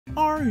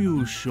Are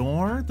you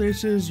sure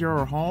this is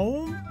your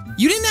home?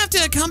 You didn't have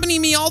to accompany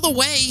me all the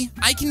way.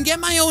 I can get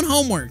my own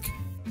homework.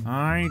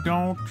 I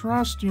don't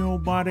trust you,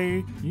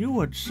 buddy. You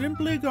would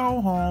simply go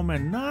home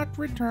and not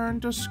return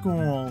to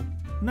school.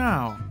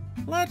 Now,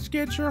 let's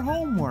get your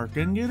homework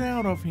and get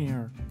out of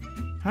here.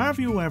 Have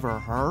you ever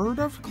heard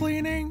of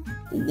cleaning?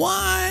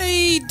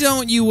 Why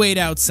don't you wait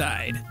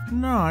outside?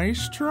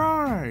 Nice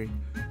try.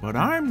 But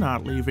I'm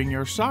not leaving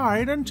your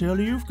side until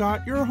you've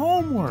got your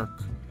homework.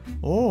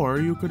 Or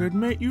you could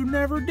admit you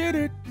never did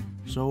it,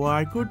 so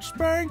I could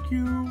spank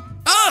you.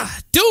 Ugh,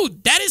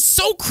 dude, that is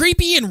so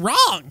creepy and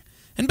wrong.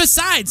 And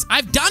besides,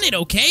 I've done it,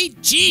 okay?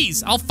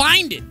 Jeez, I'll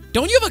find it.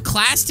 Don't you have a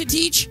class to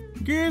teach?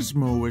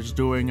 Gizmo is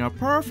doing a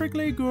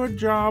perfectly good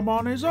job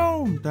on his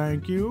own,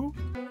 thank you.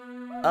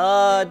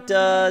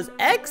 Does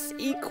x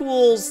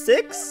equals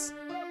 6?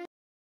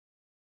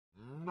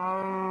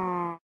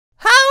 How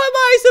am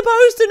I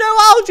supposed to know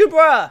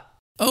algebra?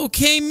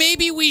 Okay,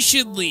 maybe we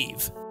should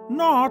leave.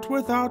 Not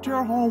without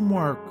your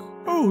homework.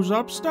 Who's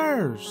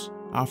upstairs?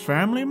 A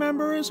family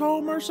member is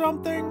home or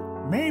something?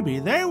 Maybe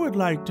they would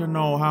like to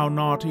know how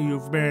naughty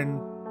you've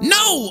been.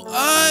 No,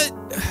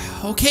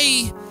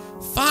 okay,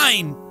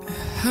 fine.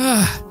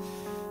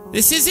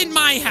 This isn't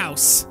my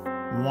house.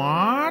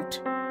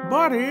 What?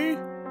 Buddy,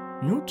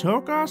 you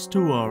took us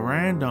to a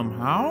random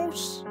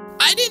house?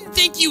 I didn't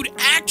think you'd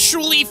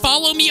actually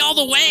follow me all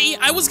the way.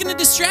 I was gonna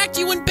distract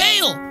you and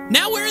bail.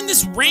 Now we're in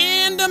this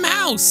random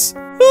house.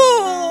 Who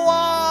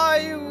are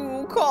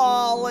you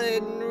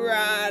calling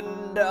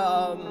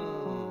random?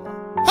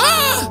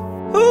 Ah!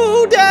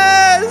 Who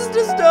dares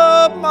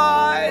disturb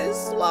my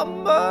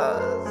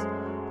slumbers?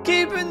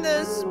 Keeping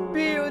this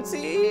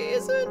beauty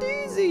isn't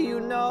easy,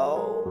 you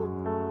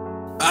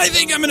know. I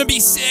think I'm gonna be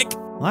sick.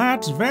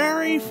 That's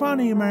very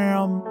funny,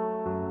 ma'am.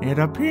 It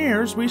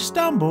appears we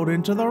stumbled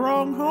into the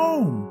wrong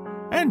home,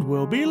 and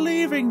we'll be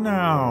leaving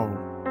now.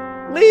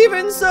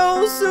 Leaving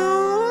so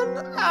soon?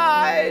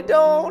 I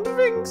don't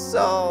think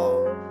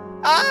so.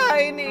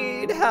 I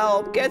need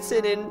help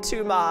getting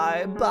into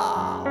my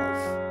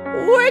bath.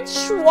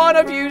 Which one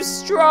of you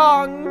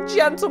strong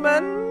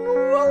gentlemen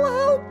will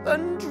help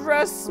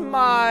undress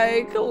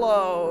my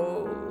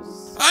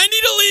clothes? I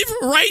need to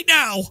leave right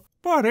now.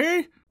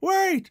 Buddy,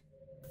 wait!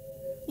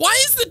 Why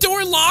is the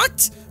door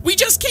locked? We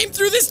just came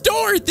through this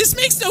door. This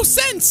makes no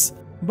sense.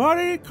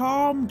 Buddy,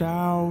 calm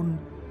down.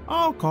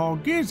 I'll call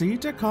Gizzy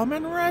to come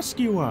and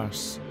rescue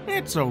us.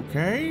 It's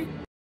okay.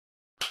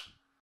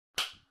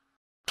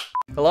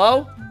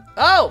 Hello?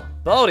 Oh,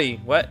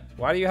 Baldi, what?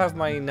 Why do you have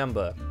my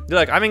number?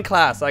 Look, I'm in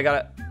class, I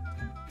gotta...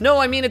 No,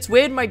 I mean, it's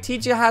weird my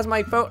teacher has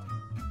my phone.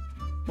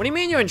 What do you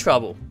mean you're in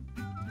trouble?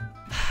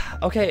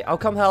 Okay, I'll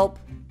come help.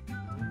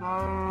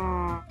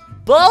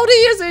 Baldi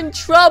is in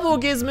trouble,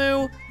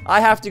 Gizmo. I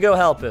have to go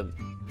help him.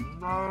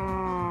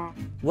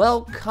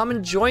 Well, come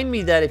and join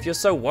me then if you're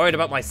so worried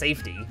about my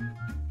safety.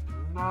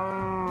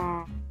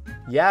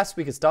 Yes,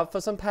 we could stop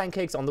for some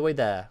pancakes on the way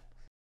there.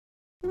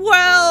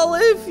 Well,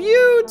 if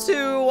you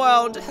two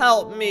won't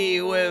help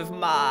me with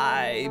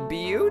my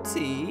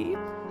beauty,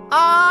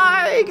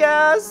 I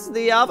guess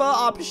the other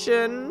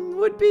option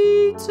would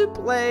be to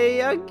play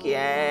a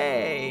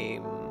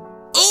game.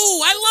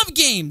 Oh, I love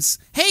games.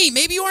 Hey,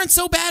 maybe you aren't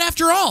so bad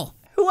after all.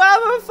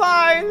 Whoever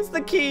finds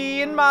the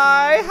key in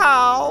my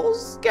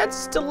house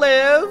gets to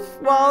live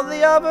while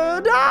the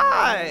other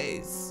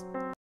dies.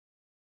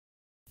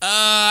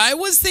 I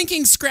was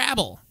thinking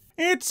Scrabble.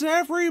 It's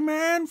every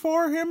man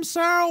for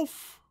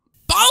himself.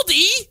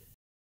 Baldi?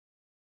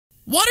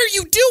 What are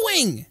you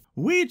doing?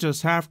 We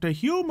just have to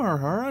humor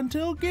her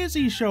until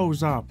Gizzy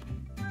shows up.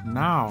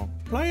 Now,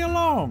 play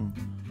along,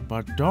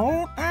 but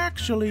don't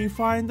actually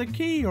find the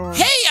key or...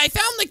 Hey, I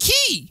found the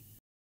key!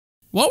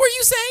 What were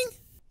you saying?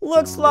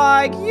 Looks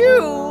like you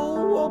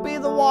will be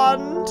the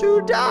one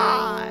to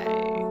die.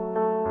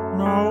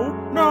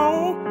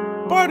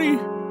 No, Buddy,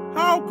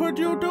 how could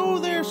you do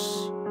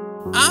this?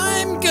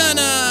 I'm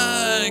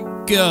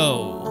gonna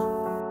go.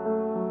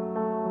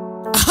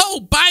 Oh,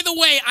 by the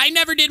way, I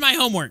never did my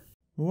homework.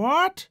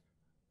 What?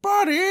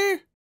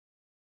 Buddy?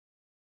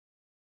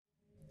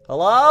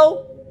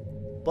 Hello?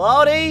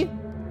 Baldi?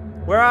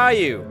 Where are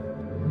you?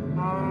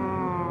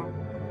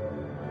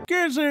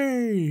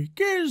 Gizzy!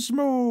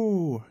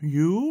 Gizmo!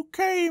 You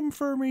came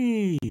for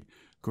me.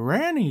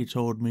 Granny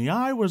told me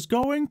I was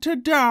going to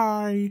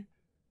die.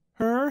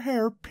 Her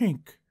hair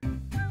pink.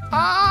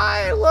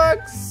 I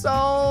look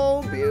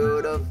so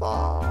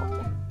beautiful.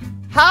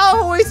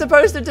 How are we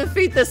supposed to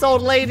defeat this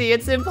old lady?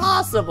 It's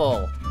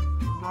impossible.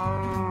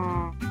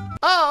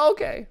 Oh,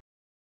 okay.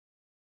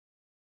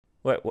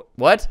 Wait,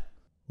 what?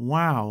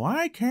 Wow,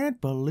 I can't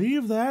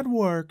believe that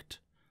worked.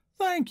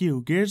 Thank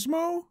you,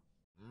 Gizmo.